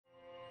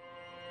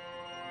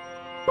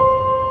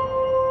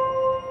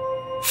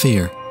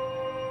fear,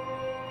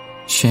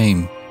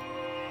 shame,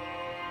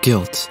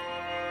 guilt,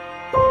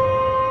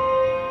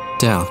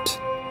 doubt,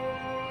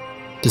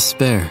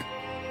 despair,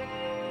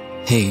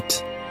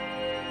 hate.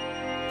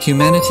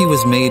 Humanity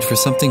was made for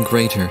something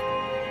greater.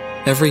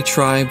 Every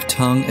tribe,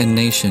 tongue, and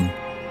nation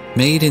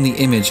made in the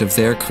image of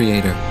their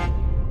Creator.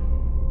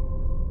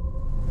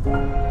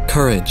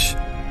 Courage,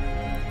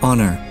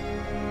 honor,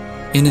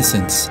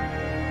 innocence.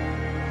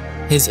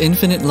 His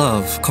infinite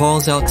love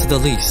calls out to the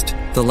least,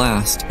 the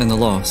last, and the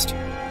lost.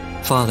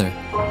 Father,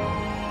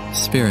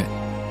 Spirit,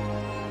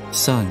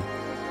 Son.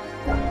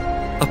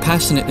 A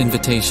passionate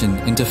invitation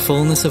into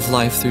fullness of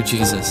life through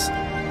Jesus.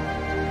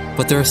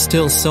 But there are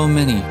still so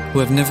many who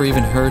have never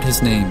even heard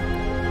His name.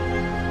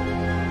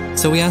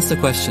 So we ask the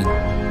question,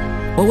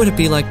 what would it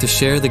be like to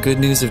share the good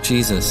news of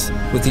Jesus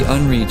with the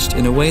unreached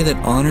in a way that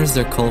honors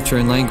their culture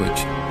and language?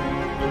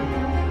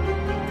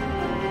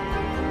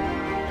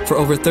 For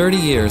over 30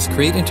 years,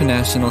 Create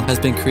International has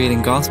been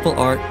creating gospel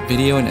art,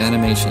 video, and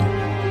animation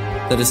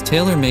that is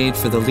tailor-made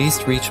for the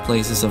least reached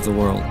places of the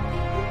world.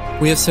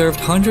 We have served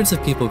hundreds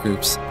of people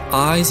groups.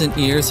 Eyes and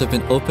ears have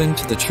been opened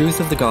to the truth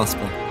of the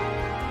gospel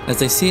as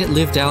they see it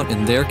lived out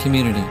in their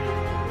community,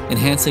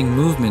 enhancing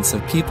movements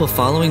of people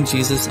following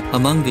Jesus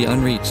among the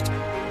unreached.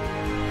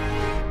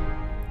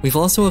 We've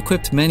also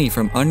equipped many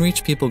from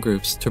unreached people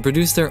groups to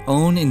produce their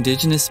own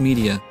indigenous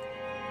media,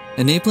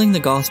 enabling the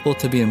gospel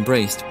to be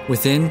embraced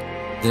within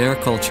their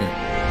culture.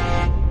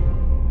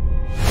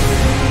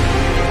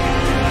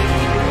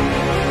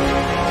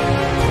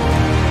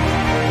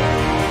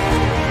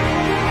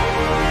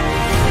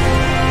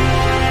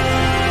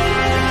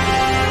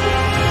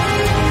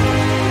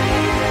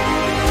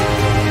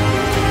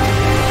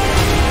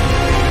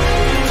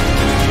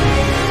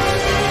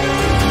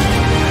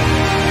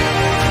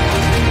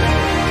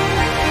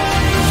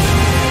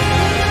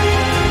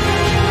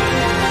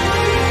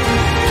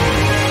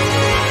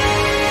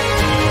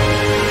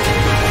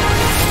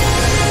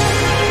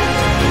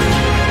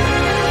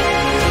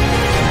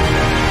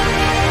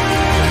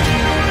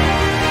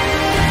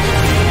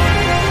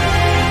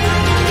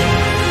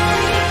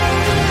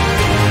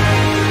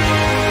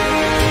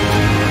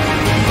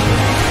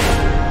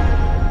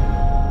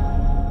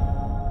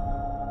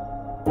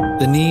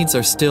 The needs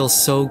are still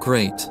so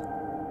great.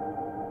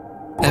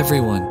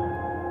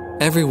 Everyone,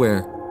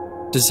 everywhere,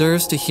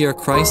 deserves to hear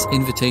Christ's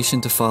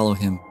invitation to follow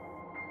Him.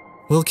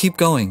 We'll keep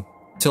going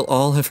till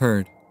all have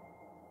heard.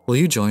 Will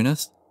you join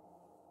us?